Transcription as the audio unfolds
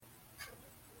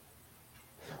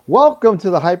Welcome to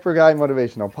the Hyper Guy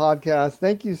Motivational Podcast.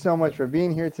 Thank you so much for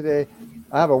being here today.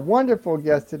 I have a wonderful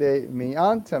guest today,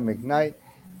 Mianta McKnight.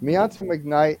 Mianta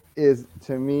McKnight is,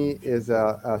 to me, is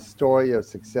a story of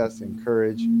success and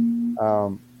courage.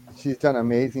 Um, she's done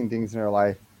amazing things in her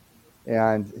life,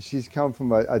 and she's come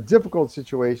from a difficult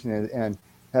situation and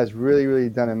has really, really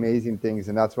done amazing things,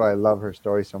 and that's why I love her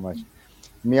story so much.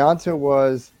 Mianta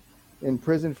was in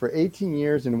prison for 18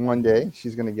 years in one day.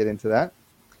 She's going to get into that.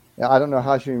 I don't know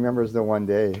how she remembers the one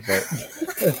day,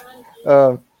 but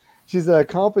uh, she's an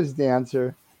accomplished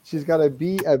dancer. She's got a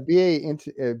BA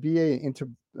into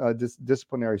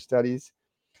disciplinary studies.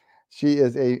 She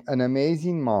is an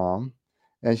amazing mom,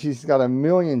 and she's got a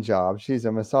million jobs. She's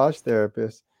a massage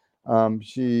therapist.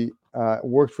 She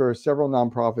worked for several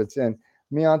nonprofits. And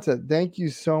Mianta, thank you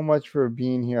so much for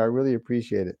being here. I really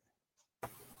appreciate it.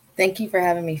 Thank you for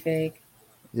having me, Fig.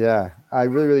 Yeah, I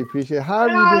really, really appreciate it. How are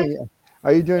you doing?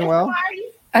 Are you doing well?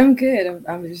 I'm good.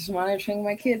 I'm just monitoring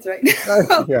my kids right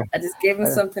now. Yeah. I just gave them I-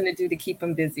 something to do to keep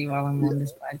them busy while I'm on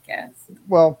this podcast.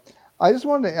 Well, I just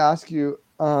wanted to ask you.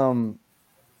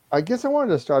 I guess I wanted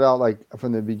to start out like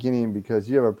from the beginning because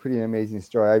you have a pretty amazing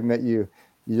story. I met you.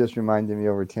 You just reminded me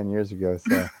over 10 years ago.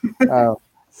 Uh,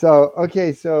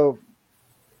 okay. So,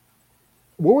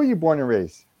 where were you born and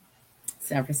raised?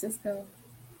 San Francisco.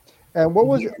 And what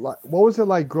was Yeah. it like? What was it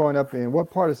like growing up in?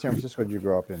 What part of San Francisco did you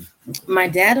grow up in? My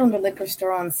dad owned a liquor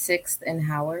store on 6th and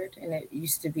Howard, and it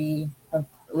used to be a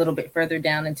little bit further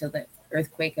down until the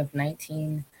earthquake of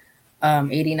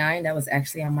 1989. That was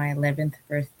actually on my 11th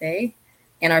birthday.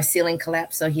 And our ceiling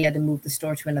collapsed, so he had to move the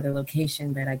store to another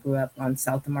location. But I grew up on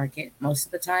South Market most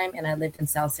of the time, and I lived in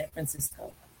South San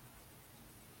Francisco.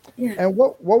 Yeah. And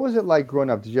what was it like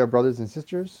growing up? Did you have brothers and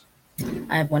sisters?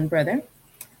 I have one brother,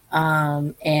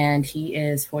 and he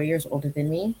is 4 years older than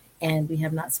me, and we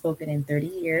have not spoken in 30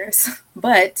 years.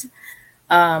 But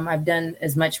I've done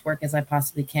as much work as I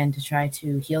possibly can to try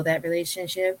to heal that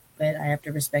relationship, but I have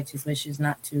to respect his wishes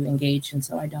not to engage, and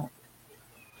so I don't.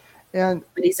 And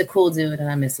But he's a cool dude, and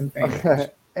I miss him very much.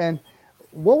 and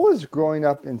what was growing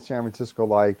up in San Francisco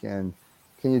like? And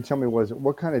can you tell me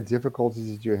what kind of difficulties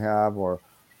did you have, or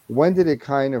when did it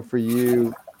kind of for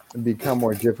you become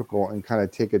more difficult and kind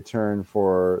of take a turn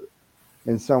for,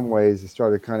 in some ways, it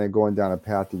started kind of going down a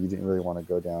path that you didn't really want to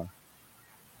go down?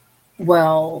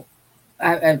 Well,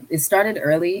 it started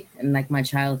early in like my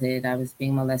childhood. I was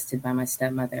being molested by my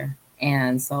stepmother.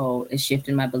 And so it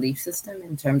shifted my belief system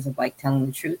in terms of like telling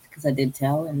the truth because I did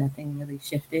tell and nothing really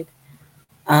shifted.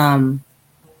 Um,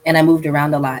 and I moved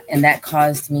around a lot, and that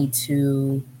caused me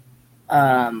to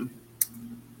um,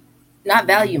 not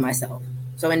value myself.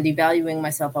 So in devaluing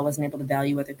myself, I wasn't able to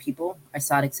value other people. I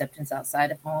sought acceptance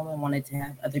outside of home and wanted to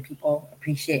have other people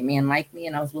appreciate me and like me.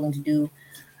 And I was willing to do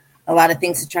a lot of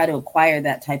things to try to acquire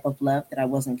that type of love that I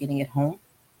wasn't getting at home.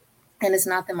 And it's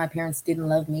not that my parents didn't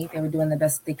love me. They were doing the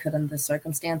best they could under the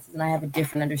circumstances. And I have a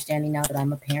different understanding now that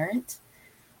I'm a parent.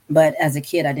 But as a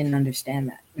kid, I didn't understand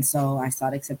that. And so I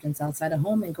sought acceptance outside of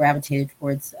home and gravitated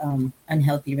towards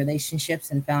unhealthy relationships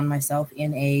and found myself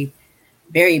in a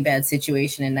very bad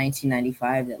situation in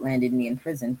 1995 that landed me in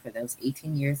prison for those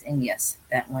 18 years. And yes,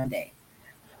 that one day.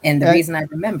 And the And reason I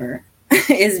remember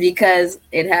is because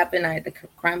it happened. The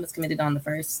crime was committed on the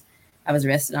first. I was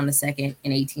arrested on the second,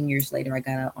 and 18 years later, I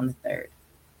got out on the third.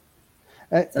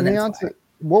 So that's why. Mianta,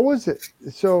 what was it?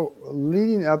 So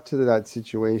leading up to that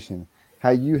situation,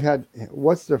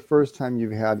 what's the first time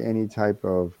you've had any type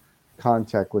of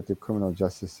contact with the criminal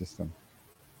justice system?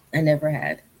 I never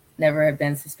had. Never have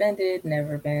been suspended,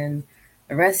 never been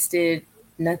arrested,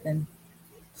 nothing.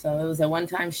 So it was a one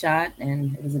time shot,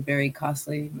 and it was a very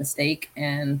costly mistake.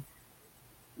 And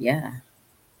yeah,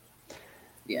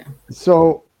 yeah,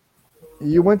 So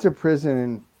you went to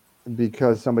prison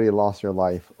because somebody lost their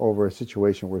life over a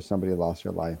situation where somebody lost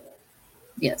their life.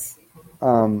 yes.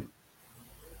 Um,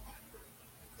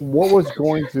 what was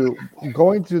going to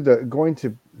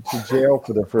jail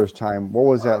for the first time? What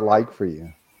was that like for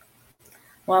you?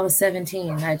 Well, I was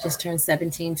 17. I just turned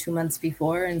 17 2 months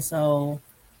before. And so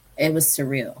it was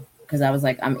surreal because I was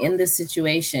like, I'm in this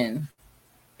situation.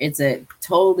 It's a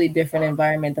totally different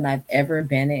environment than I've ever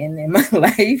been in my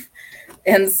life.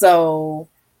 And so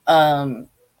um,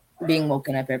 being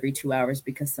woken up every 2 hours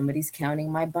because somebody's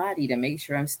counting my body to make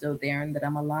sure I'm still there and that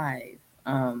I'm alive.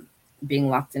 Being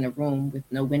locked in a room with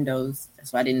no windows.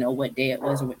 So I didn't know what day it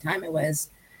was or what time it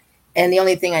was. And the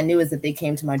only thing I knew is that they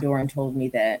came to my door and told me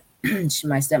that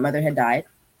my stepmother had died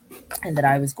and that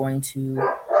I was going to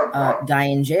die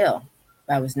in jail.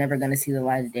 I was never going to see the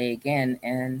light of day again.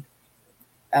 And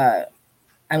uh,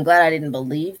 I'm glad I didn't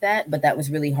believe that, but that was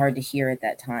really hard to hear at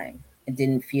that time. It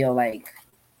didn't feel like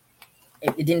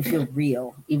it didn't feel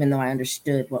real, even though I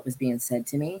understood what was being said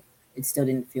to me. It still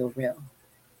didn't feel real.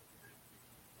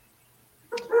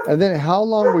 And then how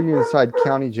long were you inside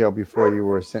county jail before you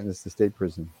were sentenced to state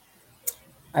prison?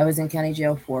 I was in county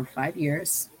jail for 5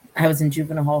 years. I was in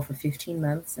juvenile hall for 15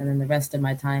 months, and then the rest of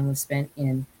my time was spent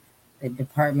in the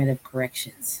Department of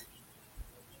Corrections.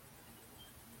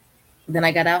 Then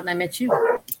I got out and I met you.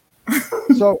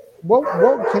 So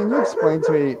what can you explain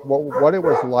to me what it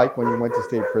was like when you went to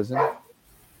state prison?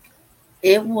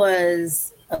 It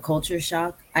was a culture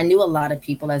shock. I knew a lot of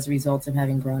people as a result of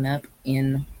having grown up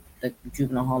in the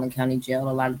juvenile hall and county jail.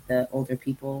 A lot of the older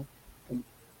people,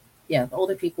 yeah, the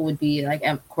older people would be like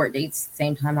at court dates,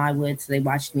 same time I would. So they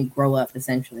watched me grow up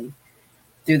essentially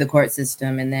through the court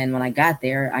system. And then when I got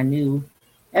there, I knew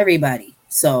everybody.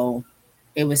 So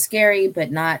it was scary,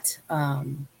 but not,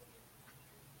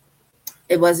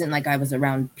 it wasn't like I was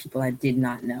around people I did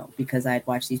not know, because I'd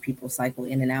watched these people cycle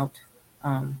in and out.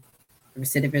 The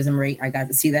recidivism rate, I got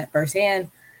to see that firsthand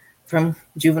from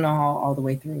juvenile hall all the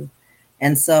way through.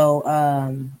 And so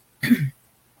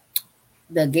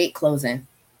the gate closing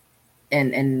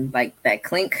and like that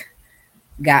clink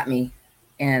got me.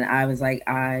 And I was like,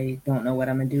 I don't know what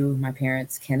I'm gonna do. My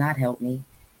parents cannot help me.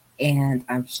 And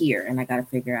I'm here and I got to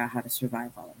figure out how to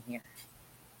survive while I'm here.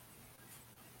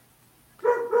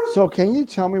 So can you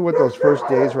tell me what those first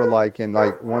days were like, and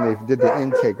like when they did the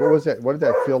intake, what was that? What did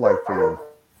that feel like for you?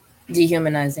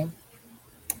 Dehumanizing,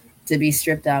 to be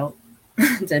stripped out,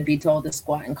 to be told to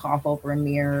squat and cough over a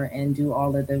mirror and do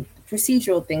all of the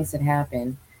procedural things that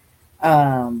happen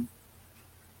um,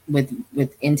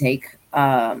 with intake.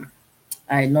 I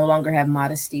no longer have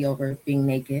modesty over being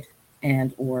naked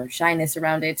and or shyness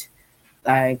around it.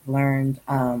 I've learned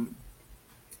to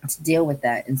deal with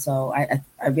that, and so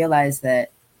I realized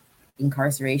that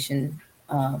incarceration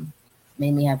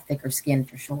made me have thicker skin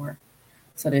for sure.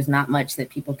 So there's not much that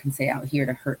people can say out here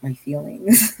to hurt my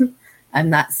feelings.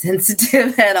 I'm not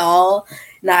sensitive at all,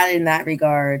 not in that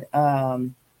regard.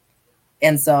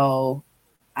 And so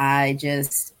I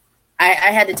just,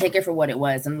 I had to take it for what it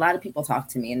was. And a lot of people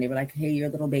talked to me and they were like, hey, you're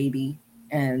a little baby.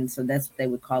 And so that's what they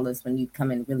would call us when you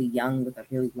come in really young with a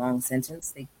really long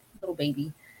sentence, they little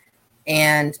baby.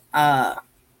 And I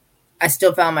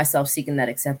still found myself seeking that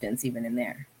acceptance even in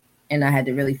there. And I had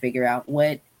to really figure out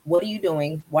what are you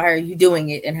doing? Why are you doing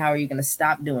it? And how are you going to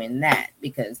stop doing that?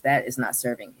 Because that is not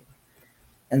serving you.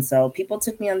 And so people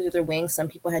took me under their wing. Some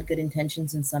people had good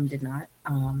intentions and some did not.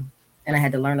 And I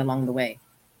had to learn along the way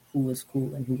who was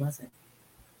cool and who wasn't.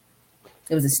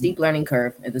 It was a steep learning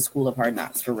curve at the School of Hard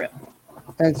Knocks, for real.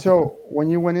 And so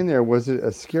when you went in there, was it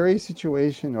a scary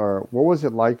situation, or what was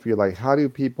it like for you? Like, how do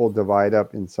people divide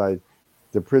up inside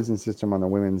the prison system on the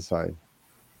women's side?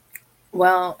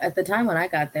 Well, at the time when I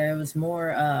got there, it was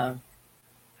more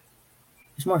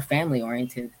family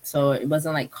oriented. So it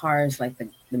wasn't like cars like the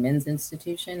men's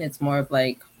institution. It's more of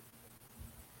like,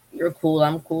 you're cool,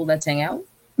 I'm cool, let's hang out.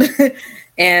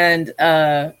 And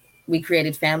we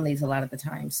created families a lot of the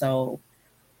time. So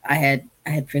I had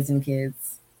prison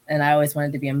kids and I always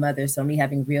wanted to be a mother. So me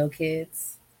having real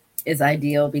kids is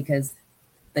ideal, because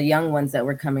the young ones that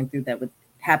were coming through that would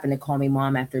happen to call me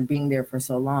mom after being there for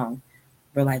so long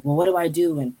were like, well, what do I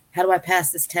do? And how do I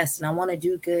pass this test? And I want to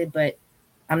do good, but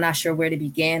I'm not sure where to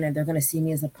begin. And they're going to see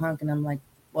me as a punk. And I'm like,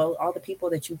 well, all the people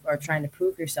that you are trying to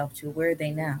prove yourself to, where are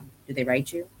they now? Do they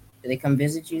write you? Do they come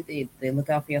visit you? They look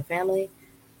out for your family?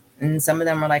 And some of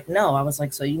them are like, no. I was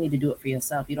like, so you need to do it for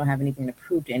yourself. You don't have anything to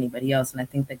prove to anybody else. And I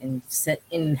think that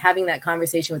in having that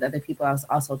conversation with other people, I was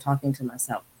also talking to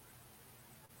myself.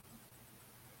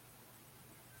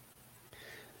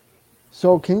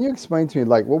 So can you explain to me,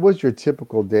 like, what was your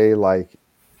typical day like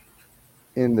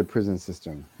in the prison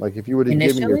system? Like, if you were to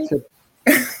give me your Initially,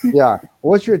 tip, yeah,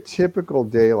 what's your typical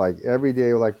day like every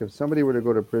day? Like, if somebody were to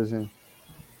go to prison,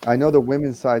 I know the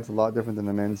women's side's a lot different than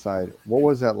the men's side. What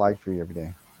was that like for you every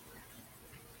day?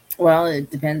 well, it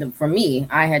depended. For me,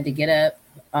 I had to get up.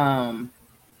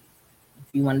 If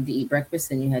you wanted to eat breakfast,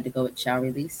 then you had to go at chow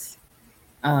release.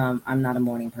 I'm not a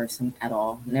morning person at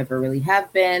all. Never really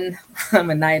have been. I'm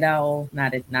a night owl,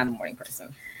 not a morning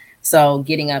person. So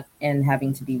getting up and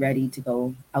having to be ready to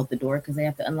go out the door, because they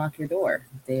have to unlock your door.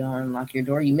 If they don't unlock your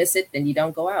door, you miss it, then you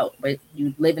don't go out. But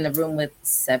you live in a room with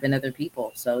 7 other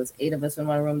people. So it's 8 of us in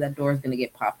one room. That door is going to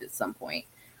get popped at some point.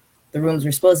 The rooms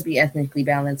were supposed to be ethnically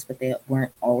balanced, but they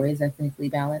weren't always ethnically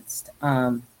balanced.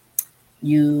 If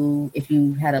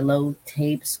you had a low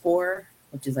TABE score,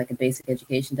 which is like a basic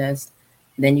education test,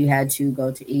 then you had to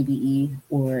go to ABE,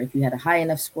 or if you had a high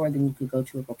enough score, then you could go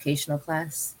to a vocational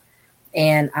class.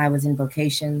 And I was in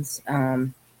vocations,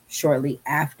 shortly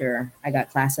after I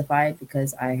got classified,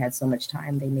 because I had so much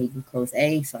time, they made me close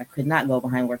A, so I could not go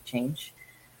behind work change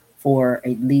for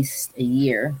at least a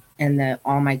year. And that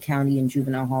all my county and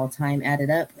juvenile hall time added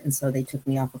up. And so they took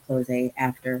me off of close A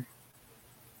after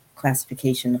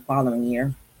classification the following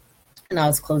year. And I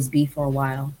was close B for a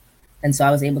while. And so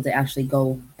I was able to actually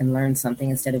go and learn something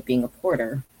instead of being a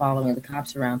porter, following the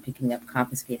cops around picking up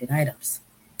confiscated items.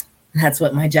 That's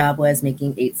what my job was,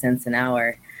 making 8 cents an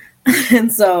hour.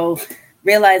 And so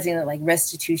realizing that like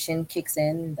restitution kicks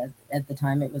in, that at the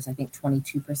time it was, I think,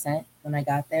 22% when I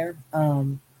got there.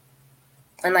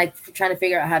 And like trying to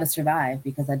figure out how to survive,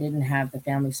 because I didn't have the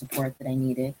family support that I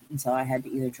needed. And so I had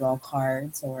to either draw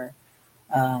cards or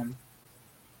um,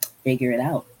 figure it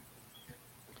out.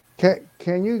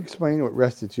 Can you explain what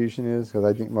restitution is? Because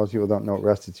I think most people don't know what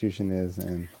restitution is.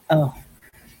 And Oh,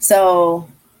 so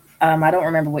I don't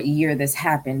remember what year this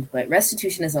happened, but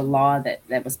restitution is a law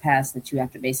that was passed that you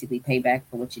have to basically pay back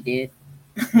for what you did.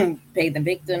 Pay the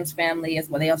victim's family as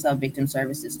well. They also have victim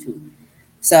services too.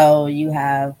 So you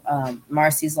have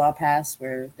Marcy's law passed,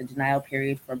 where the denial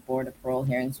period for board of parole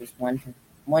hearings was 1,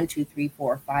 2, 3,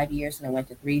 4, 5 years, and it went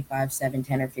to 3, 5, 7,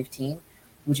 10, or 15,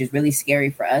 which is really scary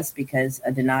for us because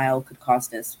a denial could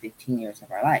cost us 15 years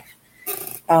of our life,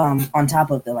 on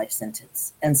top of the life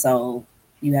sentence. And so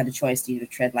you had a choice to either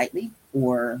tread lightly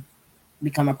or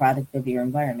become a product of your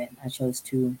environment. I chose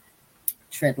to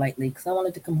tread lightly because I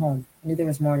wanted to come home. I knew there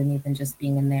was more to me than just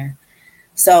being in there.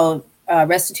 So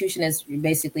restitution is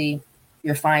basically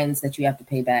your fines that you have to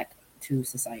pay back to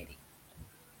society.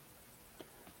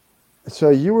 so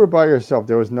you were by yourself.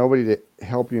 There was nobody to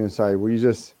help you inside. Were you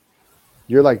just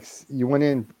you're like you went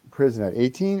in prison at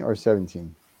 18 or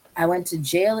 17? I went to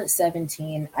jail at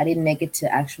 17. I didn't make it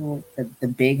to actual the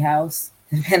big house,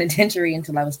 the penitentiary,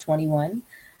 until I was 21.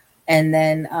 And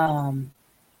then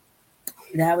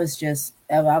that was just,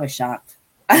 I was shocked.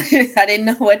 I didn't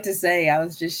know what to say. I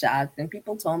was just shocked. And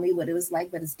people told me what it was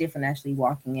like, but it's different actually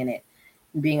walking in it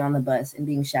and being on the bus and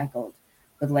being shackled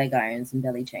with leg irons and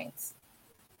belly chains.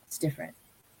 It's different.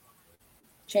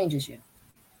 Changes you.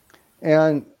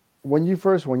 And when you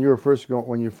first went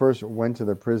to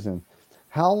the prison,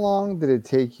 how long did it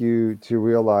take you to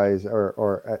realize,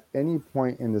 or at any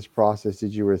point in this process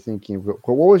did you were thinking,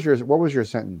 what was your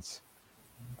sentence?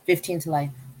 15 to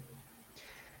life.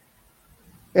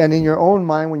 And in your own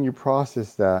mind, when you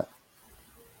processed that,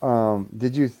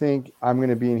 did you think I'm going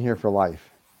to be in here for life?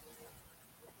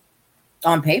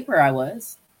 On paper, I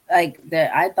was. Like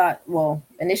that, I thought, well,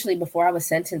 initially before I was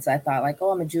sentenced, I thought like,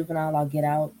 oh, I'm a juvenile, I'll get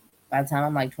out by the time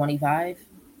I'm like 25.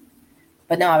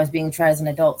 But no, I was being tried as an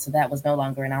adult, so that was no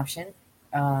longer an option.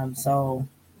 So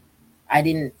I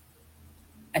didn't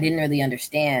I didn't really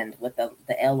understand what the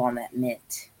L on that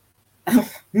meant.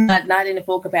 Not in the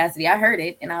full capacity. I heard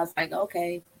it and I was like,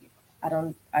 okay,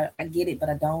 I get it, but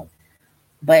I don't.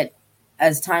 But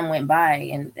as time went by,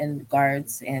 and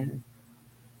guards and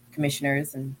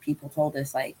commissioners and people told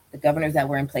us, like, the governors that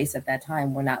were in place at that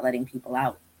time were not letting people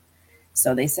out.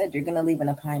 So they said, you're going to leave in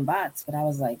a pine box. But I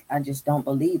was like, I just don't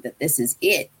believe that this is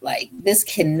it. Like, this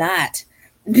cannot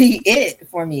be it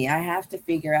for me. I have to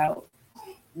figure out,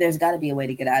 there's got to be a way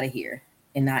to get out of here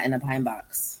and not in a pine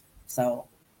box. So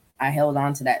I held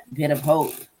on to that bit of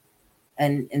hope,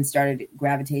 and started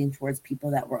gravitating towards people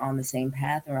that were on the same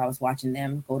path, or I was watching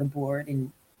them go to board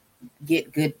and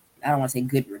get good, I don't want to say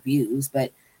good reviews,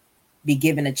 but be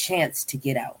given a chance to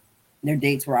get out. Their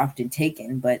dates were often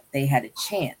taken, but they had a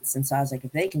chance. And so I was like,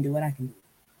 if they can do it, I can do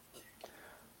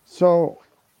So,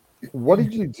 what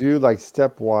did you do, like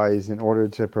stepwise, in order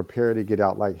to prepare to get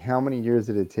out? Like, how many years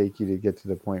did it take you to get to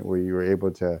the point where you were able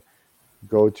to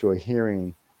go to a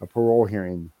hearing, a parole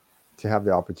hearing, to have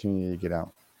the opportunity to get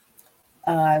out?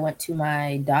 I went to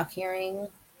my doc hearing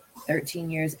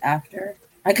 13 years after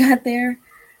I got there.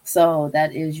 So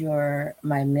that is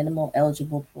my minimal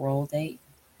eligible parole date,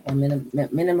 or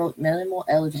minimal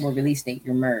eligible release date,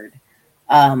 your MERD,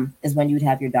 is when you would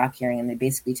have your doc hearing, and they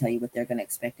basically tell you what they're going to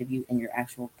expect of you in your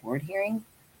actual board hearing.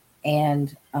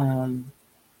 And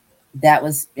that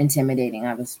was intimidating.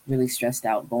 I was really stressed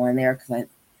out going there because I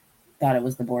thought it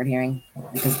was the board hearing,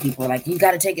 because people were like, you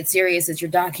got to take it serious. It's your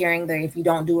doc hearing. If you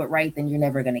don't do it right, then you're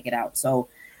never going to get out. So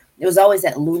it was always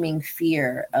that looming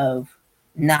fear of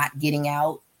not getting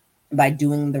out by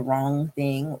doing the wrong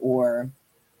thing or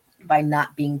by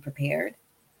not being prepared.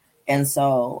 And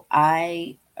so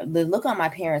the look on my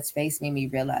parents' face made me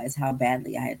realize how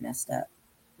badly I had messed up.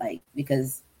 Like,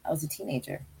 because I was a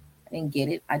teenager. I didn't get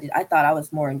it. I thought I thought I was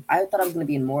going to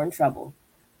be more in trouble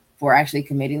for actually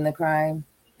committing the crime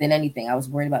than anything. I was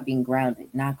worried about being grounded,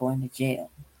 not going to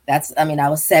jail. I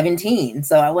was 17.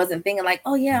 So I wasn't thinking like,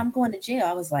 oh yeah, I'm going to jail.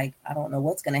 I was like, I don't know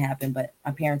what's going to happen, but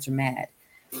my parents are mad.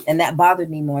 And that bothered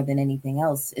me more than anything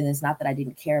else. And it's not that I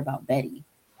didn't care about Betty.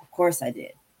 Of course I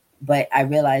did. But I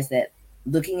realized that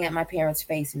looking at my parents'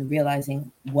 face and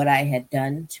realizing what I had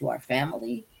done to our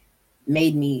family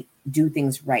made me do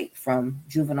things right, from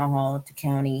juvenile hall to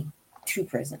county to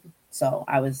prison. So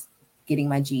I was getting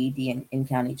my GED in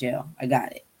county jail. I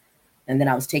got it. And then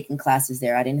I was taking classes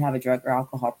there. I didn't have a drug or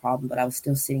alcohol problem, but I was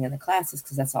still sitting in the classes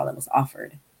because that's all that was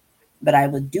offered. But I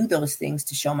would do those things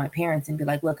to show my parents and be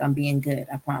like, look, I'm being good.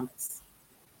 I promise.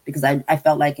 Because I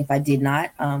felt like if I did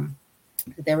not,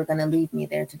 that they were going to leave me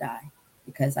there to die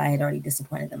because I had already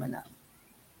disappointed them enough.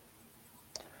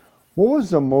 What was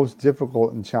the most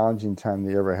difficult and challenging time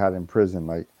that you ever had in prison?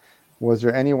 Like, was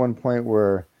there any one point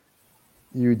where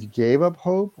you gave up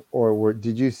hope, or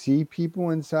did you see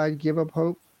people inside give up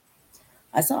hope?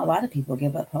 I saw a lot of people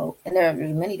give up hope. And there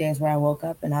were many days where I woke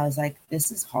up and I was like,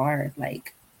 this is hard.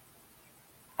 Like,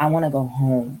 I want to go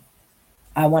home.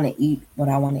 I want to eat what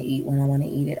I want to eat when I want to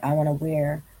eat it. I want to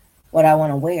wear what I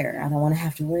want to wear. I don't want to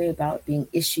have to worry about being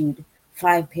issued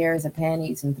 5 pairs of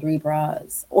panties and 3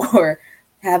 bras, or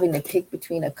having to pick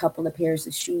between a couple of pairs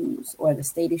of shoes, or the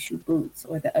state issue boots,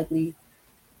 or the ugly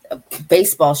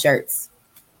baseball shirts.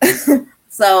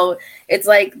 So it's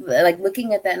like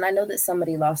looking at that, and I know that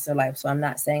somebody lost their life, so I'm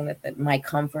not saying that my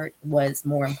comfort was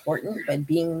more important, but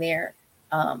being there,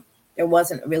 there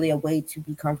wasn't really a way to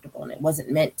be comfortable, and it wasn't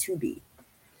meant to be.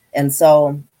 And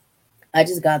so I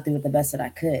just got through it the best that I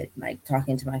could, like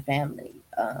talking to my family,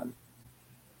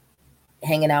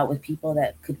 hanging out with people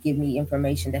that could give me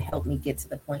information to help me get to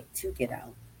the point to get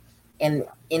out. And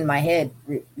in my head,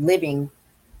 living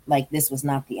like this was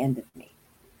not the end of me.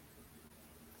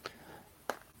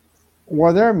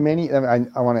 Were there many? I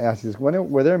want to ask you this: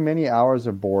 were there many hours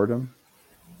of boredom?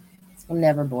 I'm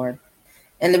never bored.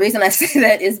 And the reason I say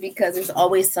that is because there's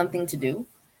always something to do.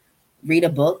 Read a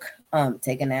book,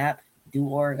 take a nap, do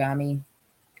origami,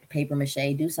 paper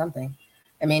mache, do something.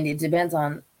 I mean, it depends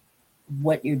on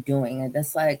what you're doing. And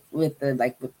that's like with an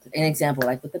example,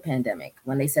 like with the pandemic,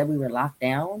 when they said we were locked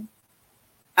down,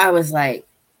 I was like,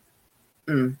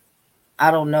 I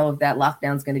don't know if that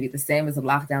lockdown is going to be the same as the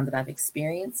lockdown that I've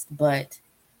experienced, but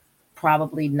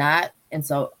probably not. And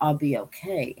so I'll be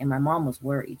okay. And my mom was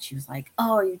worried. She was like,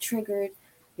 oh, are you triggered?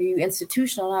 Are you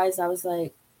institutionalized? I was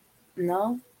like,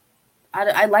 no,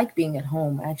 I like being at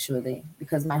home, actually,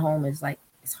 because my home is like,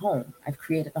 it's home. I've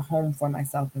created a home for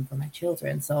myself and for my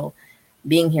children. So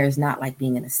being here is not like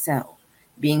being in a cell.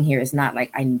 Being here is not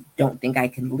like I don't think I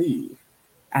can leave.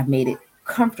 I've made it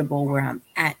comfortable where I'm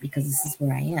at because this is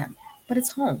where I am. But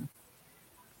it's home.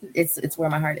 It's where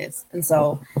my heart is. And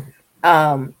so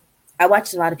I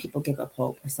watched a lot of people give up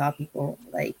hope. I saw people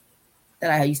like that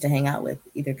I used to hang out with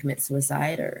either commit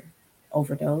suicide or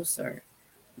overdose, or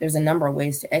there's a number of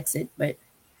ways to exit, but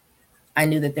I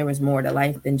knew that there was more to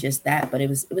life than just that. But it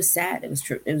was sad. It was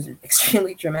true. It was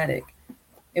extremely traumatic.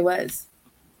 It was.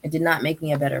 It did not make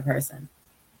me a better person.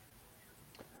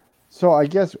 So I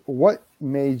guess what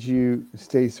made you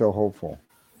stay so hopeful?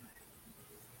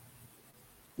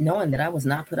 Knowing that I was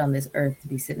not put on this earth to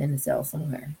be sitting in a cell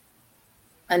somewhere.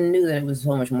 I knew that it was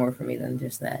so much more for me than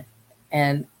just that.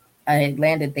 And I had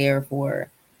landed there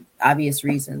for obvious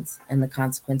reasons and the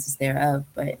consequences thereof,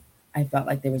 but I felt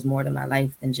like there was more to my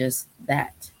life than just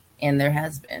that. And there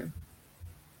has been.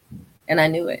 And I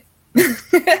knew it.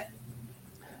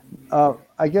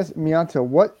 I guess, Mianta,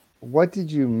 what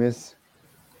did you miss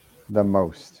the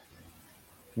most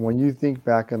when you think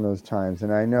back on those times?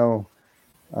 And I know,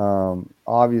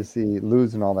 obviously,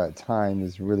 losing all that time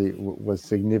is really was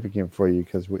significant for you,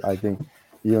 because I think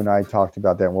you and I talked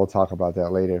about that, and we'll talk about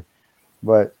that later.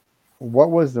 But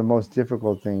what was the most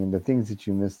difficult thing, the things that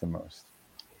you missed the most?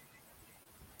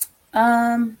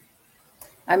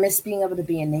 I miss being able to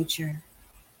be in nature.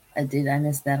 I did. I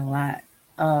miss that a lot.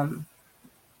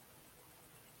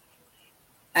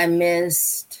 I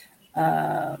missed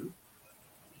one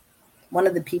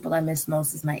of the people I missed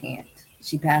most is my aunt.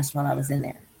 She passed while I was in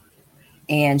there,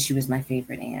 and she was my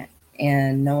favorite aunt.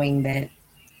 And knowing that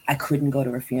I couldn't go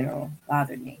to her funeral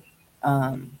bothered me.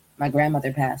 My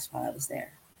grandmother passed while I was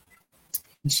there.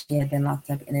 She had been locked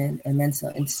up in a mental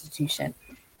institution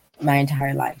my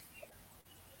entire life.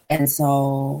 And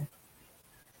so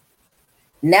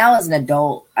now as an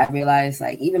adult, I realized,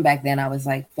 like, even back then I was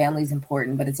like, family's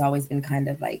important, but it's always been kind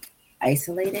of like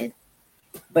isolated.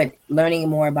 But learning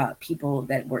more about people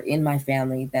that were in my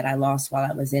family that I lost while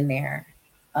I was in there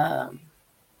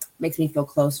makes me feel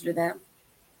closer to them.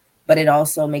 But it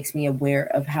also makes me aware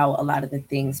of how a lot of the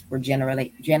things were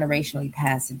generationally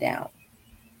passed down.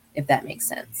 if that makes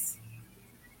sense.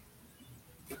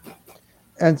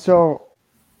 And so,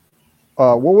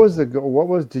 what was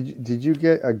did you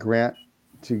get a grant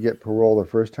to get parole the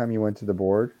first time you went to the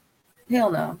board?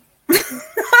 Hell no.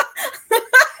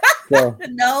 So,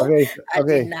 No, okay, I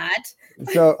did not.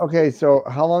 so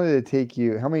how long did it take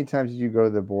you? How many times did you go to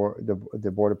the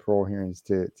board of parole hearings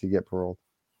to get paroled?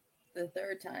 The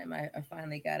third time I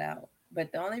finally got out.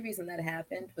 But the only reason that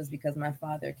happened was because my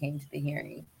father came to the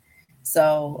hearing.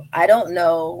 So I don't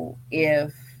know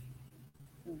if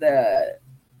the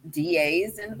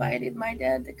DAs invited my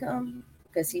dad to come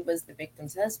because he was the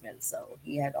victim's husband. So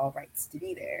he had all rights to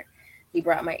be there. He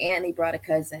brought my aunt, he brought a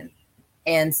cousin.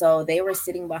 And so they were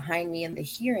sitting behind me in the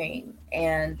hearing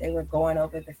and they were going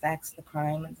over the facts of the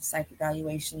crime and the psych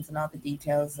evaluations and all the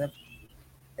details of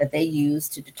that they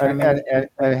used to And determine and, whether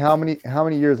and, and how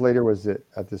many years later was it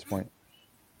at this point?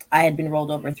 I had been rolled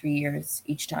over 3 years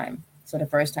each time. So the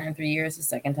first time 3 years, the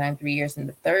second time 3 years, and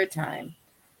the third time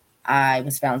I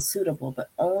was found suitable, but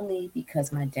only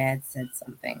because my dad said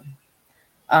something.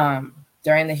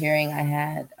 During the hearing, I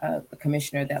had a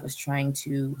commissioner that was trying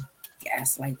to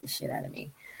gaslight the shit out of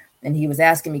me. And he was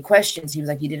asking me questions. He was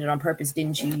like, "You did it on purpose,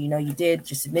 didn't you? You know you did.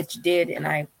 Just admit you did." And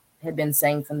I had been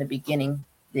saying from the beginning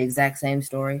the exact same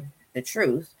story, the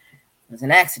truth. It was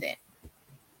an accident.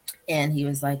 And he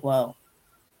was like, "Well,"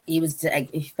 he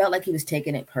felt like he was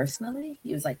taking it personally.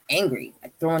 He was like angry,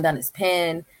 like throwing down his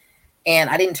pen. And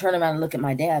I didn't turn around and look at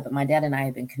my dad, but my dad and I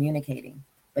had been communicating.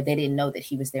 But they didn't know that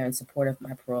he was there in support of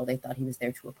my parole. They thought he was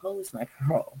there to oppose my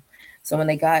parole. So when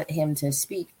they got him to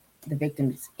speak the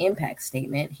victim's impact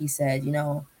statement, he said,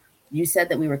 you said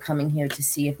that we were coming here to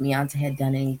see if Mianta had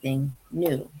done anything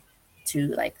new to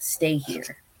like stay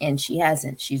here. And she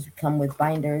hasn't. She's come with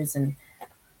binders and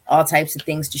all types of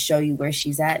things to show you where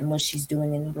she's at and what she's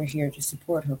doing. And we're here to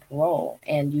support her parole.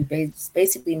 And you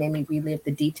basically made me relive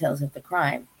the details of the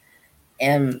crime.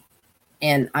 And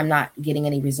I'm not getting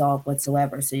any resolve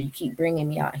whatsoever. So you keep bringing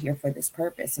me out here for this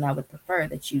purpose, and I would prefer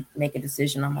that you make a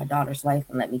decision on my daughter's life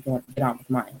and let me go get on with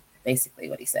mine. Basically,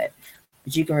 what he said.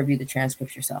 But you can review the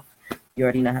transcripts yourself. You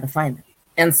already know how to find them.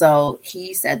 And so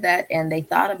he said that, and they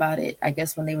thought about it, I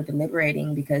guess, when they were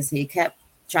deliberating, because he kept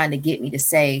trying to get me to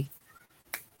say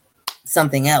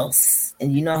something else,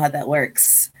 and you know how that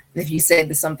works. If you say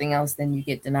the something else, then you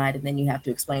get denied, and then you have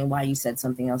to explain why you said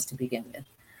something else to begin with.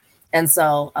 And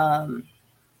so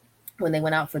when they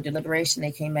went out for deliberation,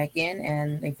 they came back in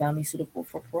and they found me suitable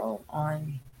for parole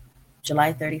on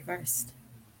July 31st.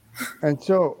 And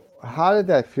so, how did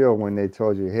that feel when they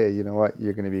told you, "Hey, you know what?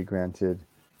 You're going to be granted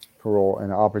parole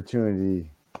and an opportunity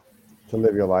to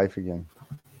live your life again"?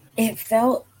 It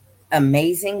felt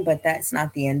amazing, but that's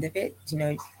not the end of it.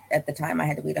 At the time, I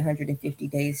had to wait 150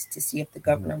 days to see if the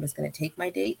governor was going to take my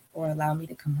date or allow me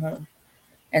to come home.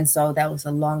 And so that was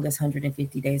the longest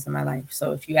 150 days of my life.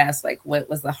 So if you ask, like, what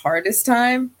was the hardest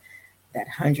time, that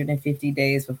 150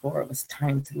 days before it was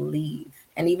time to leave.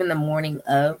 And even the morning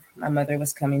of, my mother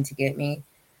was coming to get me,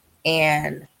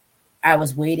 and I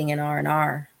was waiting in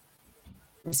R&R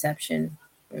reception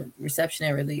and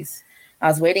release. I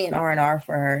was waiting in R&R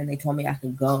for her, and they told me I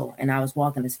could go. And I was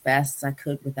walking as fast as I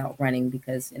could without running,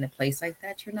 because in a place like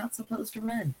that, you're not supposed to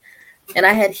run. And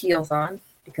I had heels on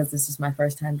because this is my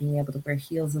first time being able to wear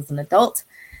heels as an adult.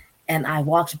 And I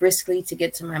walked briskly to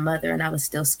get to my mother, and I was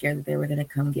still scared that they were going to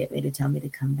come get me to tell me to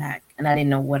come back. And I didn't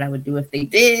know what I would do if they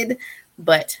did,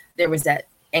 but there was that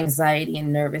anxiety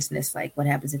and nervousness, like what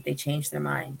happens if they change their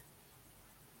mind?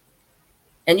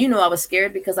 And I was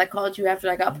scared because I called you after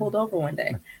I got pulled over one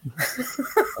day.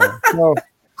 No,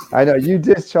 I know you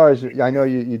discharged. I know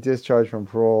you discharged from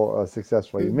parole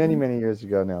successfully many years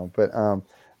ago now.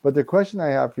 But the question I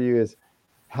have for you is,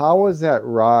 how was that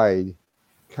ride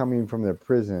coming from the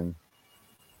prison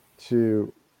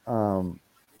to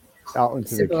out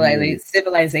into the community?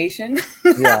 Civilization.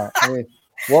 Yeah, I mean,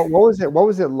 what was it? What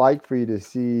was it like for you to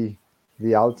see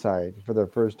the outside for the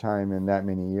first time in that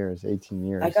many years? 18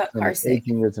 years. I got car sick.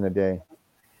 18 years in a day.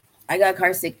 I got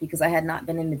car sick because I had not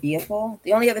been in the vehicle.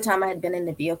 The only other time I had been in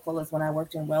the vehicle is when I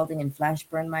worked in welding and flash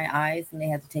burned my eyes, and they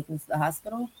had to take me to the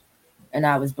hospital, and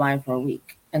I was blind for a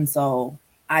week. And so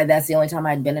that's the only time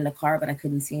I had been in a car, but I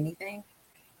couldn't see anything.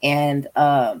 And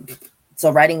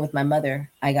so riding with my mother,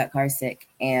 I got car sick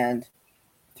and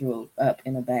threw up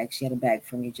in a bag. She had a bag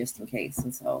for me just in case.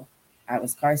 And so I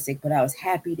was car sick, but I was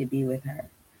happy to be with her.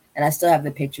 And I still have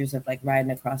the pictures of like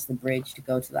riding across the bridge to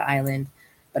go to the island.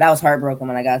 But I was heartbroken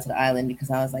when I got to the island, because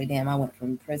I was like, damn, I went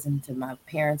from prison to my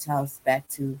parents' house back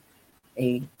to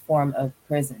a form of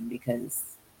prison,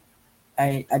 because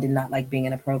I did not like being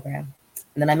in a program.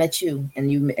 And then I met you, and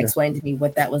you explained to me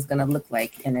what that was going to look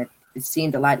like. And it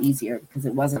seemed a lot easier because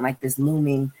it wasn't like this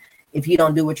looming, if you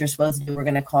don't do what you're supposed to do, we're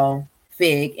going to call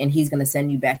Fig and he's going to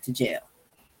send you back to jail.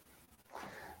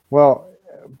 Well,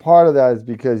 part of that is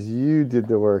because you did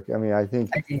the work. I mean, I did.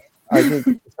 I think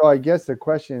so. I guess the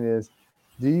question is,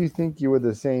 do you think you were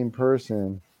the same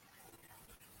person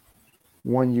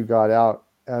when you got out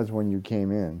as when you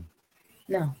came in?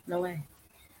 No, no way.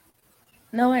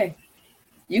 No way.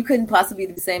 You couldn't possibly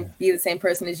be the same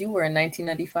person as you were in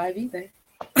 1995 either.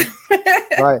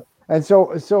 Right. And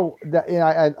so that, you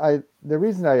know, the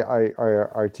reason I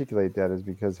articulate that is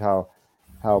because how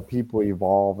people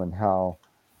evolve and how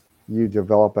you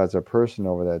develop as a person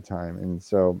over that time. And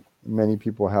so many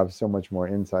people have so much more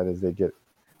insight as they get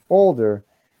older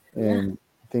Yeah. and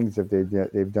things that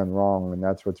they've done wrong. And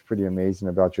that's what's pretty amazing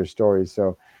about your story.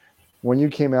 So when you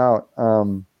came out,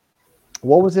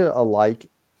 what was it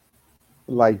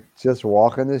like just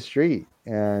walking the street,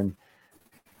 and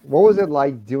what was it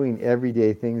like doing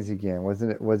everyday things again?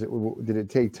 Did it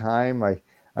take time? Like,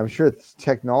 I'm sure it's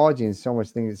technology and so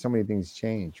many things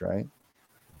changed, right?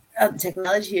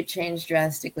 Technology had changed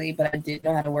drastically, but I did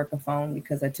know how to work a phone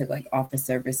because I took like office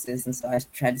services, and so I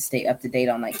tried to stay up to date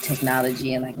on like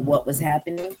technology and like what was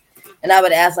happening. And I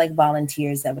would ask like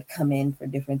volunteers that would come in for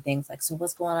different things, like, so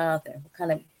what's going on out there? What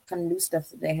kind of new stuff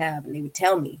do they have? And they would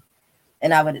tell me,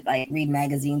 and I would like read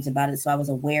magazines about it, so I was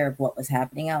aware of what was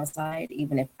happening outside,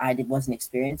 even if wasn't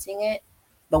experiencing it.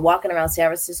 But walking around San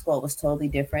Francisco, it was totally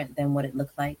different than what it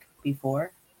looked like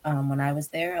before. When I was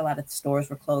there, a lot of the stores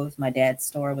were closed. My dad's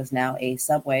store was now a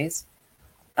Subway's,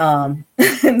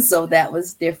 and so that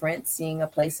was different. Seeing a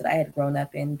place that I had grown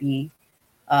up in be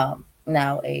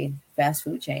now a fast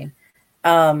food chain,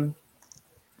 um,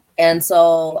 and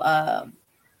so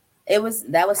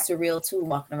that was surreal too.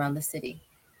 Walking around the city,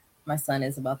 my son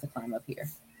is about to climb up here.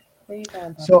 Where you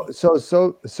going, So puppy?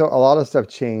 so a lot of stuff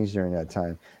changed during that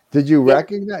time. Yeah,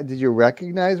 Did you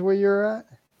recognize where you're at?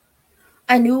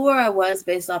 I knew where I was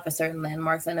based off of certain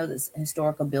landmarks. I know that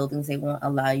historical buildings they won't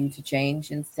allow you to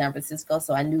change in San Francisco,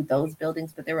 so I knew those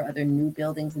buildings. But there were other new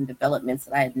buildings and developments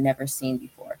that I had never seen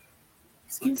before.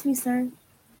 Excuse me, sir.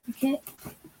 You can't.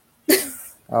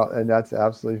 Oh, and that's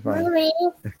absolutely fine. Mommy,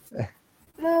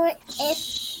 Mommy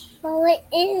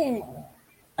is.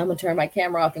 I'm gonna turn my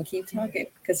camera off and keep talking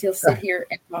because he'll sit here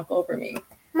and talk over me.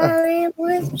 Mommy,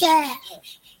 what's that?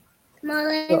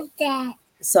 Mommy, that.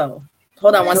 So,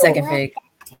 hold on one So, second, Fig.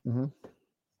 mhm.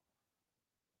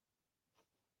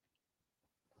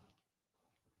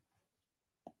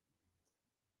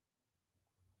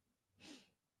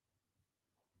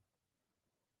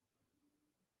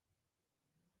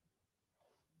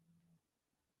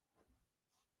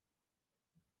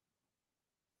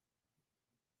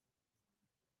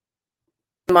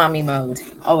 Mommy mode,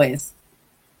 always.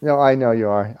 No, I know you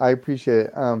are. I appreciate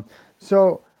it.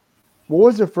 So what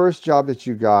was the first job that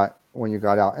you got when you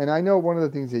got out? And I know one of the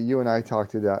things that you and I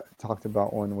talked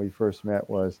about when we first met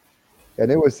was,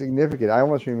 and it was significant. I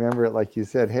almost remember it like you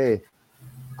said, "Hey,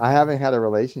 I haven't had a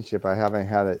relationship. I haven't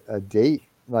had a date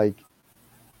like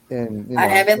in I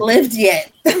haven't lived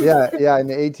yet. yeah, in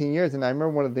the 18 years." And I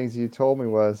remember one of the things you told me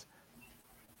was,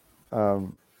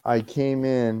 I came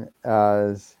in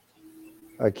as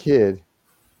a kid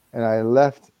and I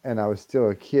left and I was still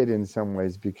a kid in some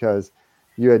ways because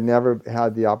you had never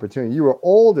had the opportunity. You were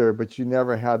older, but you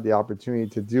never had the opportunity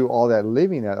to do all that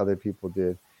living that other people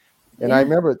did. Yeah. And I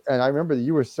remember that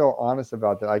you were so honest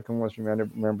about that. I can almost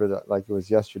remember that like it was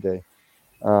yesterday.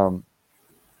 Um,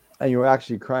 and you were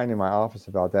actually crying in my office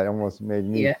about that. It almost made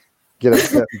me Yeah. get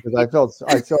upset because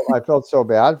I felt so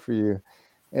bad for you.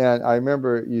 And I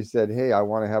remember you said, "Hey, I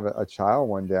want to have a child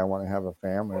one day. I want to have a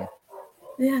family."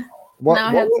 Yeah. What Now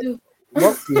I what have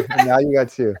wa- two. now you got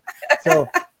two. So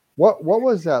what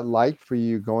was that like for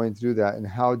you going through that, and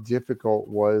how difficult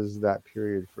was that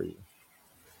period for you?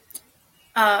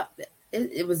 Uh,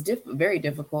 it was very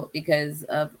difficult because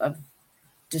of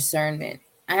discernment.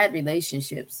 I had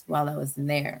relationships while I was in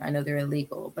there. I know they're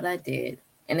illegal, but I did.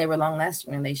 And they were long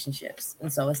lasting relationships.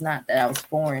 And so it's not that I was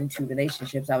foreign to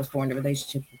relationships, I was foreign to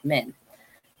relationships with men.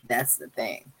 That's the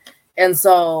thing. And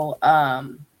so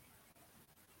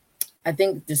I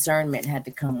think discernment had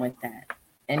to come with that.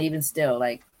 And even still,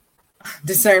 like,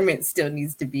 discernment still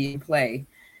needs to be in play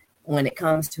when it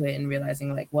comes to it, and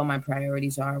realizing like what my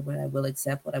priorities are, what I will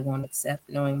accept, what I won't accept,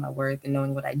 knowing my worth and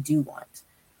knowing what I do want,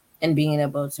 and being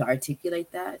able to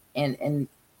articulate that, and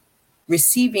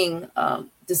receiving,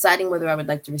 deciding whether I would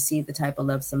like to receive the type of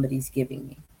love somebody's giving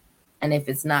me. And if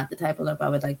it's not the type of love I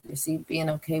would like to receive, being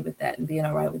okay with that and being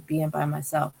all right with being by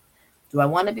myself. Do I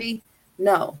want to be?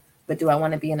 No. But do I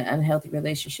want to be in an unhealthy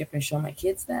relationship and show my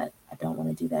kids that? I don't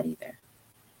want to do that either.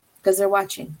 Because they're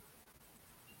watching.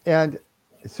 And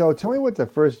so tell me what the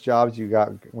first jobs you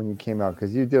got when you came out,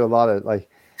 because you did a lot of like,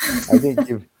 I think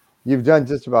you've done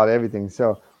just about everything.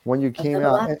 So when you I've came done a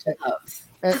out, lot of jobs.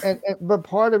 and but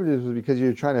part of it is because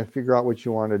you're trying to figure out what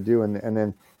you want to do, and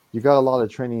then you got a lot of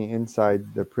training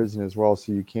inside the prison as well.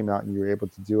 So you came out and you were able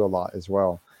to do a lot as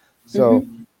well. So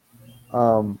Hmm.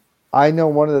 um, I know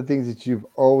one of the things that you've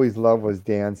always loved was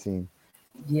dancing.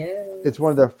 It's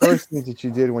one of Yes, the first things that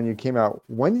you did when you came out.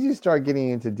 When did you start getting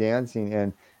into dancing?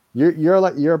 And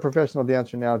you're a professional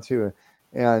dancer now too.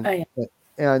 And I am.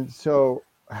 and so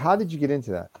how did you get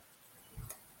into that?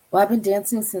 Well, I've been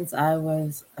dancing since I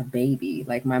was a baby.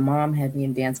 Like my mom had me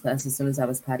in dance class as soon as I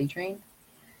was potty trained.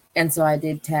 And so I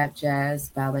did tap, jazz,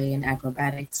 ballet, and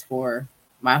acrobatics for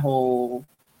my whole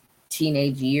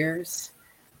teenage years.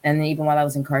 And then even while I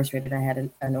was incarcerated, I had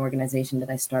an organization that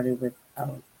I started with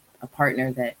a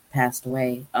partner that passed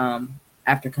away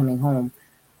after coming home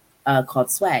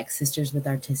called SWAG, Sisters with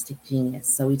Artistic Genius.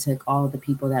 So we took all of the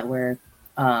people that were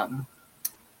um,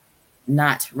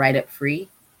 not right up free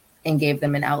and gave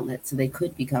them an outlet so they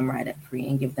could become right up free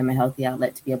and give them a healthy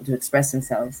outlet to be able to express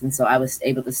themselves. And so I was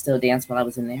able to still dance while I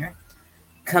was in there.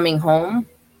 Coming home,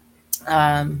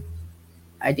 um,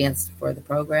 I danced for the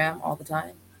program all the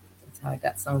time. That's how I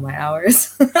got some of my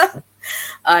hours.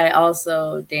 I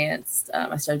also danced,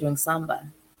 I started doing samba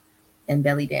and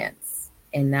belly dance.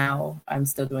 And now I'm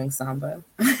still doing samba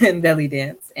and belly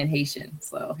dance and Haitian.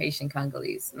 So Haitian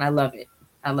Congolese. And I love it.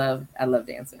 I love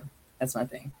dancing. That's my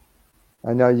thing.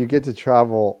 I know you get to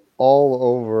travel all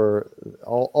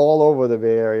over the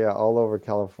Bay Area, all over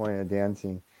California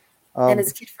dancing. And Um,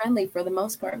 it's kid friendly for the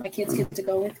most part. My kids get to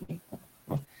go with me.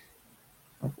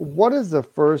 what is the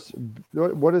first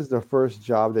what is the first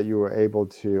job that you were able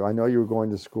to? I know you were going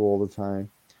to school all the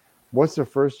time. What's the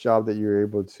first job that you were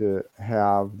able to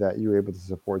have that you were able to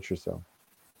support yourself?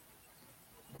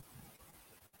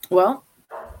 Well,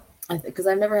 because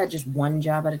I've never had just one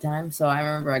job at a time. So I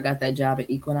remember I got that job at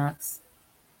Equinox.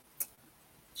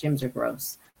 Gyms are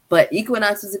gross. But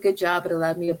Equinox was a good job. It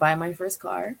allowed me to buy my first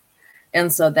car.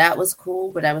 And so that was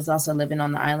cool. But I was also living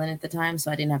on the island at the time.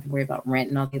 So I didn't have to worry about rent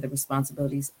and all the other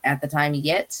responsibilities at the time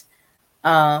yet.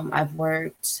 I've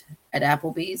worked at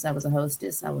Applebee's. I was a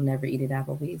hostess. I will never eat at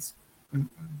Applebee's,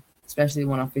 especially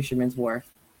one on Fisherman's Wharf.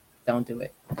 Don't do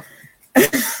it.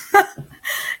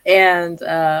 And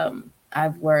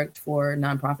I've worked for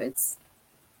nonprofits.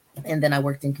 And then I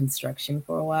worked in construction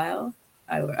for a while.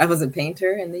 I was a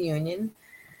painter in the union.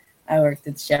 I worked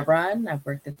at Chevron. I've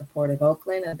worked at the Port of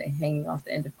Oakland. I've been hanging off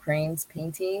the end of cranes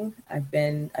painting. I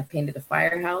painted a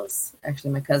firehouse.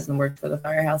 Actually, my cousin worked for the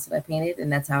firehouse that I painted,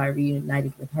 and that's how I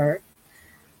reunited with her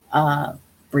uh,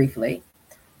 briefly.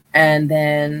 And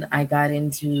then I got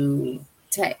into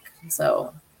tech.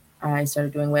 So I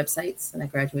started doing websites, and I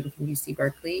graduated from UC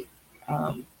Berkeley.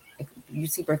 Um,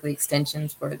 UC Berkeley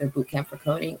Extensions for their boot camp for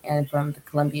coding, and from the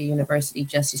Columbia University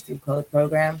Justice Through Code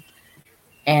program,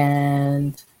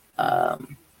 and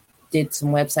um, did some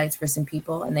websites for some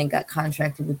people, and then got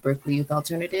contracted with Berkeley Youth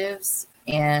Alternatives.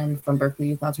 And from Berkeley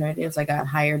Youth Alternatives, I got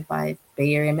hired by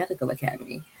Bay Area Medical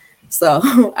Academy. So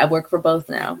I work for both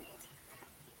now.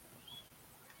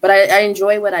 But I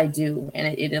enjoy what I do, and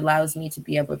it allows me to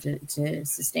be able to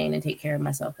sustain and take care of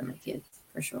myself and my kids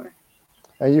for sure.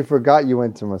 And you forgot you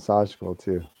went to massage school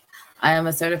too. I am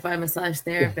a certified massage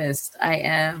therapist. I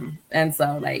am. And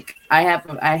so like I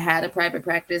had a private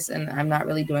practice and I'm not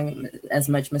really doing as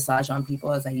much massage on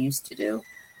people as I used to do.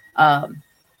 Um,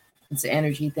 it's an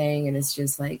energy thing and it's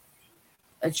just like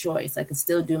a choice. I could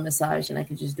still do massage and I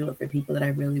could just do it for people that I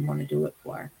really want to do it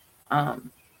for.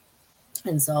 Um,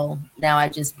 and so now I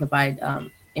just provide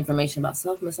information about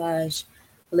self massage,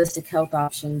 holistic health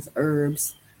options,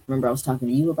 herbs. Remember, I was talking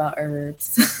to you about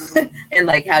herbs and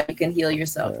like how you can heal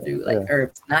yourself through like Yeah.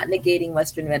 herbs, not negating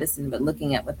Western medicine, but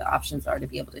looking at what the options are to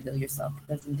be able to heal yourself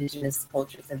because indigenous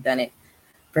cultures have done it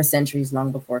for centuries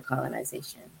long before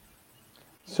colonization.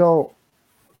 So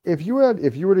if you were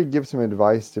to give some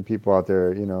advice to people out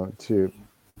there, to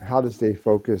how to stay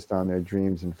focused on their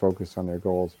dreams and focused on their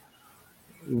goals,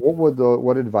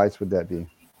 what advice would that be?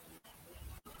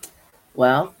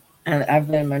 Well, and I've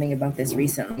been learning about this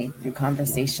recently through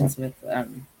conversations with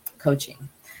coaching.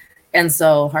 And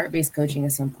so, heart based coaching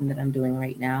is something that I'm doing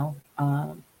right now.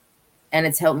 And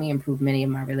it's helped me improve many of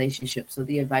my relationships. So,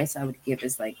 the advice I would give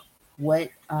is like,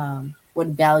 what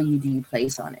value do you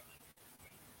place on it?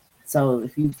 So,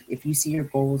 if you see your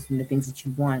goals and the things that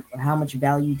you want, how much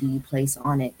value do you place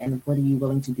on it, and what are you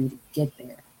willing to do to get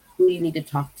there? Who do you need to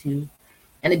talk to?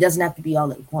 And it doesn't have to be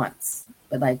all at once,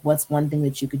 but like, what's one thing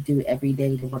that you could do every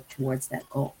day to work towards that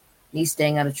goal? Me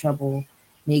staying out of trouble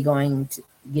me going to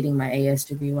getting my AS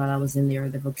degree while I was in there, or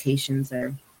the vocations,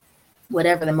 or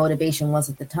whatever the motivation was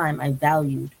at the time, I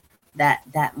valued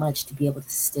that much to be able to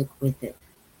stick with it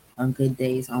on good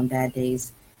days, on bad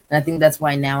days. And I think that's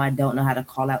why now I don't know how to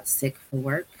call out sick for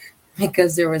work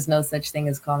because there was no such thing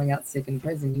as calling out sick in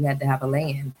prison. You had to have a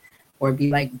lay-in or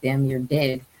be like, damn, you're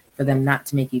dead for them not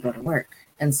to make you go to work.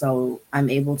 And so I'm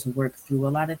able to work through a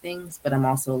lot of things, but I'm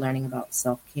also learning about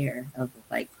self-care of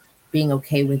like being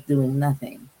okay with doing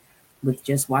nothing, with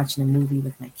just watching a movie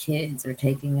with my kids or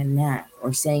taking a nap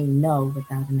or saying no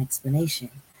without an explanation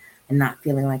and not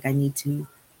feeling like I need to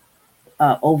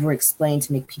over explain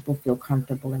to make people feel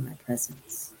comfortable in my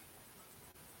presence.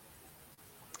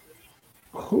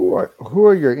 Who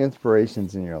are your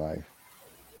inspirations in your life?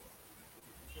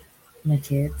 My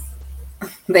kids,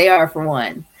 they are for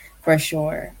one, for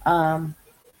sure.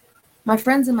 My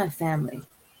friends and my family.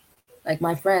 Like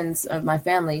my friends, my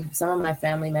family, some of my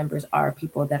family members are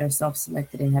people that are self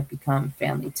selected and have become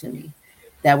family to me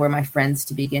that were my friends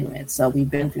to begin with. So we've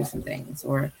been through some things,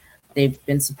 or they've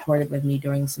been supportive of me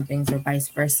during some things, or vice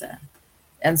versa.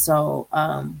 And so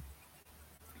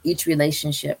each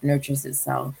relationship nurtures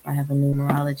itself. I have a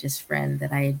numerologist friend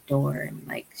that I adore, and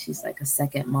like she's like a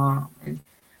second mom. And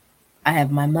I have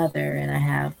my mother, and I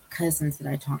have cousins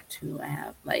that I talk to. I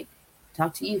have like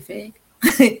talk to you, Fig.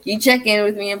 You check in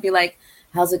with me and be like,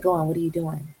 "How's it going? What are you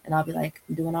doing?" And I'll be like,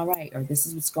 "I'm doing all right," or "This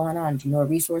is what's going on. Do you know a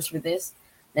resource for this?"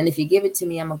 And if you give it to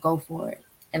me, I'm gonna go for it.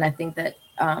 And I think that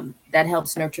that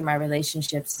helps nurture my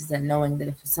relationships, is that knowing that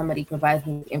if somebody provides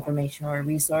me with information or a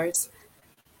resource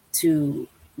to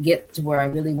get to where I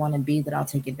really want to be, that I'll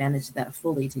take advantage of that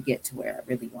fully to get to where I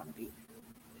really want to be.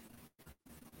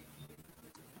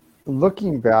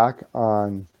 Looking back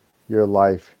on your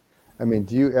life, I mean,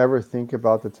 do you ever think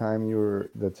about the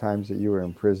times that you were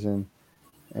in prison?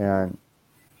 And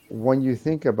when you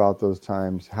think about those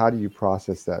times, how do you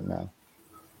process that now?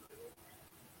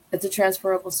 It's a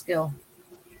transferable skill.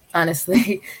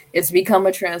 Honestly, it's become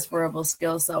a transferable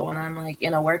skill. So when I'm like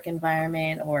in a work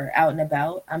environment or out and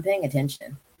about, I'm paying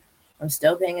attention. I'm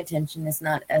still paying attention. It's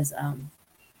not as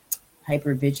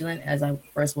hyper vigilant as I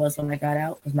first was when I got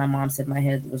out, because my mom said my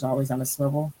head was always on a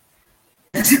swivel.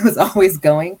 It was always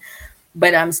going,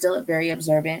 but I'm still very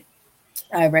observant.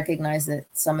 I recognize that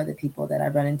some of the people that I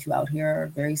run into out here are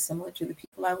very similar to the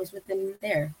people I was with in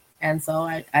there. And so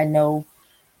I know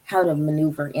how to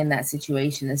maneuver in that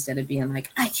situation instead of being like,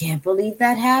 I can't believe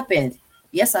that happened.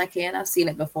 Yes, I can. I've seen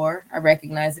it before. I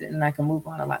recognize it and I can move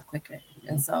on a lot quicker.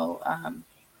 And so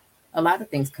a lot of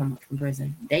things come up from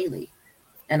prison daily.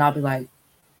 And I'll be like,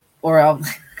 or I'll,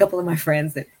 a couple of my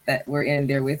friends that were in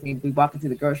there with me, we walk into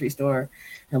the grocery store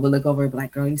and we'll look over and be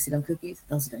like, girl, you see them cookies?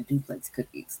 Those are the duplex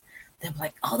cookies. They're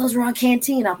like, oh, those are on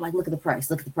canteen. I'm like, look at the price,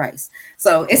 look at the price.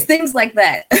 So it's things like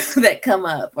that that come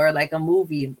up, or like a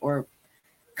movie or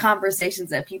conversations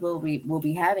that people will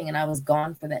be having. And I was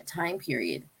gone for that time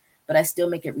period, but I still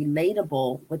make it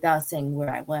relatable without saying where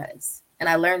I was. And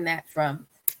I learned that from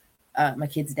my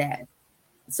kid's dad.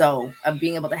 So of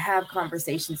being able to have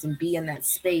conversations and be in that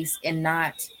space and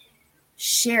not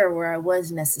share where I was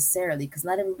necessarily, because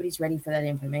not everybody's ready for that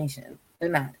information. They're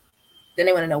not. Then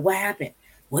they want to know what happened.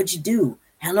 What'd you do?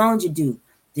 How long did you do?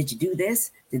 Did you do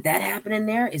this? Did that happen in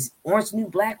there? Is Orange New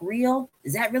Black real?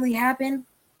 Does that really happen?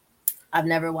 I've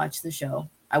never watched the show.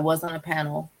 I was on a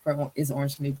panel for Is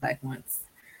Orange New Black once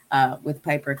with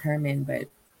Piper Kerman, but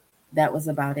that was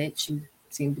about it. She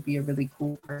seemed to be a really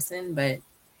cool person, but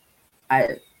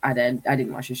I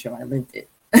didn't watch the show. I lived it,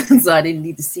 so I didn't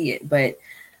need to see it. But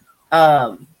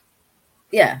um,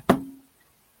 yeah,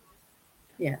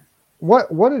 yeah.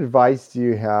 What advice do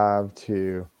you have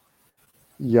to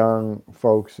young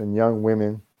folks and young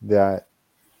women that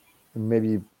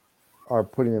maybe are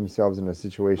putting themselves in a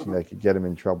situation that could get them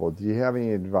in trouble? Do you have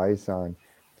any advice on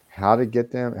how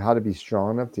to be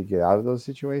strong enough to get out of those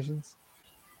situations?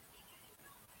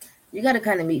 You got to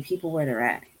kind of meet people where they're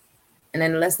at, and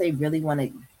then unless they really want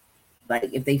to,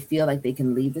 like, if they feel like they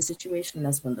can leave the situation,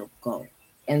 that's when they'll go.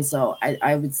 And so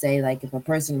I would say, like, if a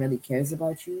person really cares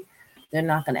about you, they're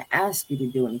not going to ask you to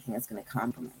do anything that's going to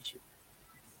compromise you.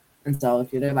 And so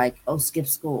if they're like, oh, skip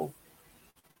school.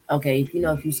 Okay, if you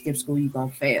know if you skip school, you're going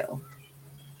to fail,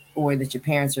 or that your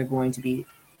parents are going to be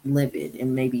livid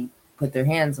and maybe put their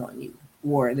hands on you,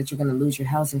 or that you're going to lose your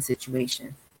housing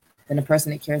situation, then a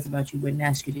person that cares about you wouldn't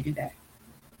ask you to do that.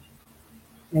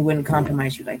 They wouldn't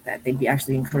compromise you like that. They'd be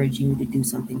actually encouraging you to do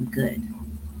something good.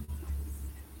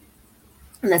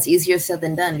 And that's easier said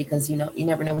than done, because you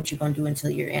never know what you're going to do until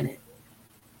you're in it.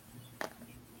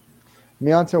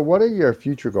 Mianta, what are your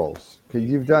future goals? Because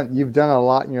you've done a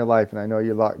lot in your life, and I know you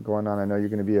have a lot going on. I know you're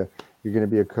going to be you're going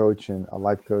to be a coach and a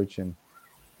life coach. And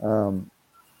um,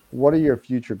 what are your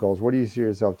future goals? What do you see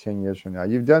yourself 10 years from now?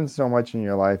 You've done so much in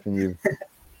your life, and you've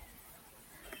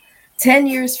 10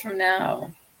 years from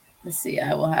now, let's see,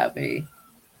 I will have a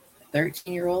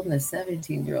 13-year-old and a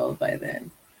 17-year-old by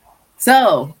then.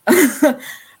 So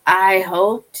I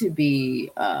hope to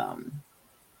be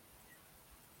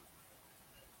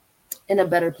in a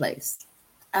better place.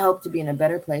 I hope to be in a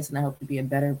better place, and I hope to be a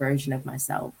better version of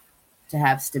myself, to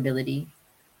have stability,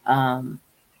 um,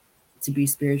 to be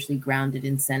spiritually grounded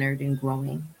and centered and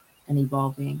growing and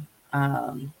evolving,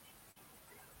 um,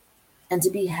 and to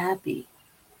be happy.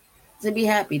 To be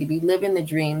happy, to be living the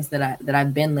dreams that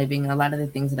I've been living. A lot of the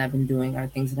things that I've been doing are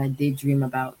things that I did dream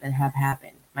about that have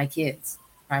happened. My kids,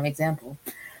 prime example.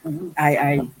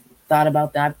 I thought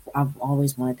about that. I've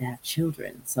always wanted to have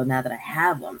children. So now that I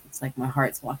have them, it's like my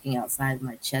heart's walking outside of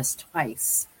my chest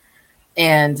twice.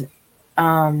 And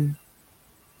um,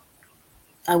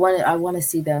 I want to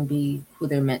see them be who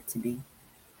they're meant to be,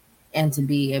 and to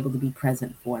be able to be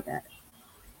present for that.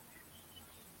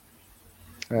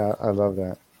 Yeah, I love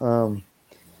that. I'm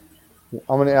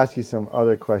going to ask you some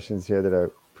other questions here that are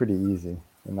pretty easy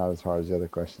and not as hard as the other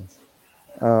questions.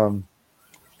 Um,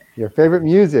 your favorite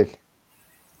music?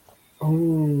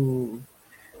 Oh,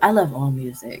 I love all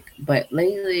music, but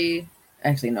lately,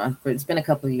 actually, no, it's been a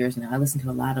couple of years now. I listen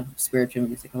to a lot of spiritual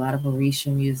music, a lot of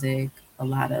Orisha music, a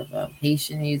lot of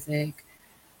Haitian music,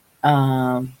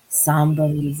 samba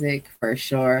music for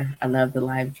sure. I love the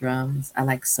live drums. I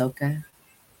like soca.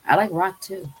 I like rock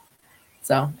too.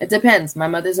 So it depends. My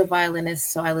mother's a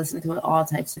violinist, so I listen to all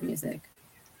types of music.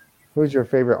 Who's your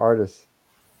favorite artist?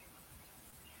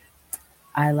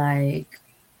 I like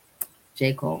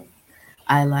J. Cole.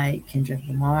 I like Kendrick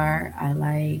Lamar. I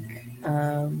like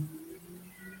a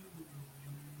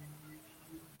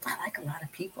lot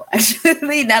of people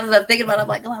actually. Now that I'm thinking about it, I'm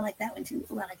like, oh, I like that one too.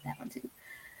 Oh, I like that one too.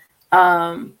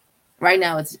 Um, right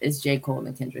now it's J. Cole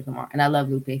and Kendrick Lamar, and I love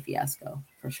Lupe Fiasco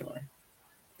for sure.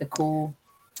 The cool,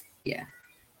 yeah.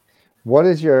 What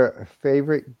is your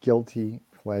favorite guilty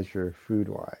pleasure food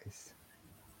wise?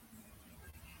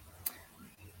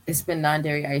 It's been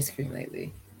non-dairy ice cream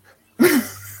lately.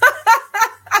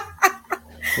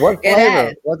 What It flavor?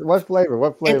 has. What flavor?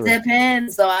 What It flavor?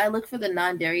 depends. So I look for the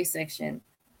non-dairy section,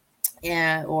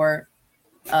 yeah, or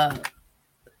uh,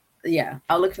 yeah,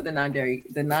 I'll look for the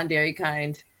non-dairy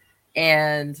kind,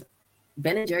 and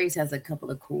Ben and Jerry's has a couple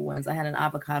of cool ones. I had an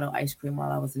avocado ice cream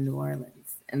while I was in New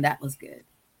Orleans, and that was good.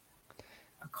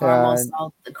 And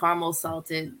The caramel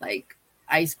salted like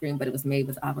ice cream, but it was made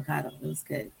with avocado. It was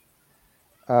good.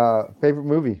 favorite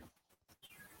movie?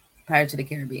 Pirates of the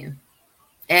Caribbean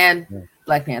and Yeah.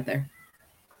 Black Panther.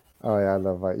 Oh yeah, I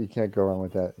love it. You can't go wrong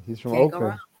with that. He's from Can't go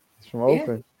wrong. Oakland. He's from Yeah.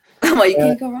 Oakland. Well, you And,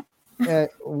 can't go wrong. and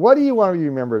what do you want to be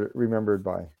remembered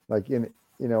by? Like in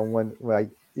when like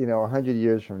 100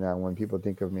 years from now when people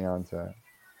think of Mianta.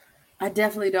 I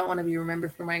definitely don't want to be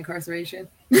remembered for my incarceration,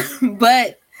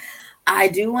 but I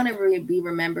do want to be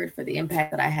remembered for the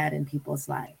impact that I had in people's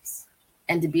lives,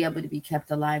 and to be able to be kept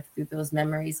alive through those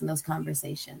memories and those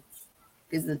conversations,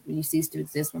 because you cease to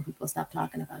exist when people stop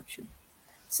talking about you.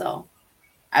 So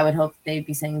I would hope they'd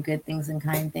be saying good things and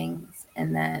kind things,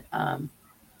 and that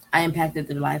I impacted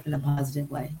their life in a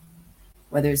positive way,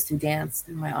 whether it's through dance,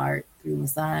 through my art, through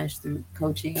massage, through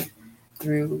coaching,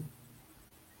 through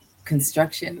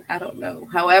construction. I don't know.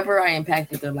 However, I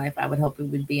impacted their life, I would hope it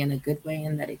would be in a good way,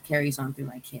 and that it carries on through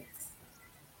my kids.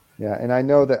 Yeah, and I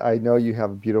know you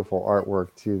have beautiful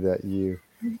artwork too that you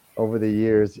over the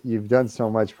years you've done so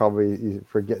much. Probably you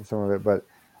forget some of it, but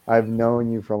I've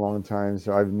known you for a long time,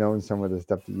 so I've known some of the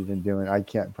stuff that you've been doing. I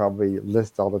can't probably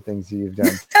list all the things that you've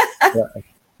done, but,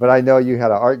 but I know you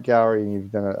had an art gallery and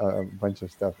you've done a bunch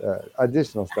of stuff,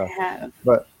 additional stuff. I have.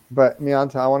 But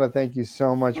Mianta, I want to thank you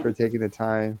so much for taking the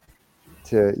time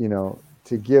to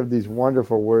to give these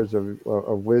wonderful words of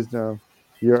wisdom.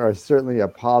 You are certainly a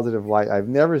positive light. I've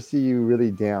never see you really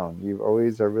down. You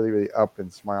always are really really up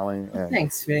and smiling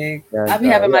Thanks, Fig. I'll and be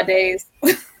having yeah. my days.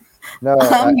 No,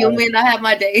 I'm human. I have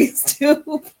my days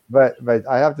too. but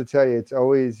I have to tell you, it's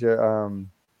always your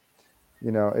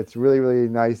it's really really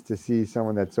nice to see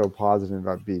someone that's so positive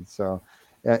about beats. So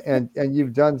and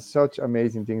you've done such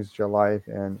amazing things with your life,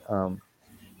 and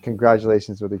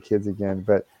congratulations with the kids again.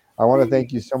 But I want to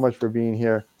thank you so much for being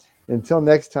here. Until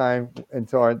next time,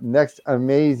 until our next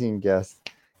amazing guest.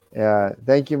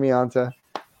 Thank you, Mianta.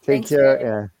 Take Thanks, care Fig.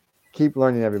 and keep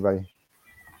learning, everybody.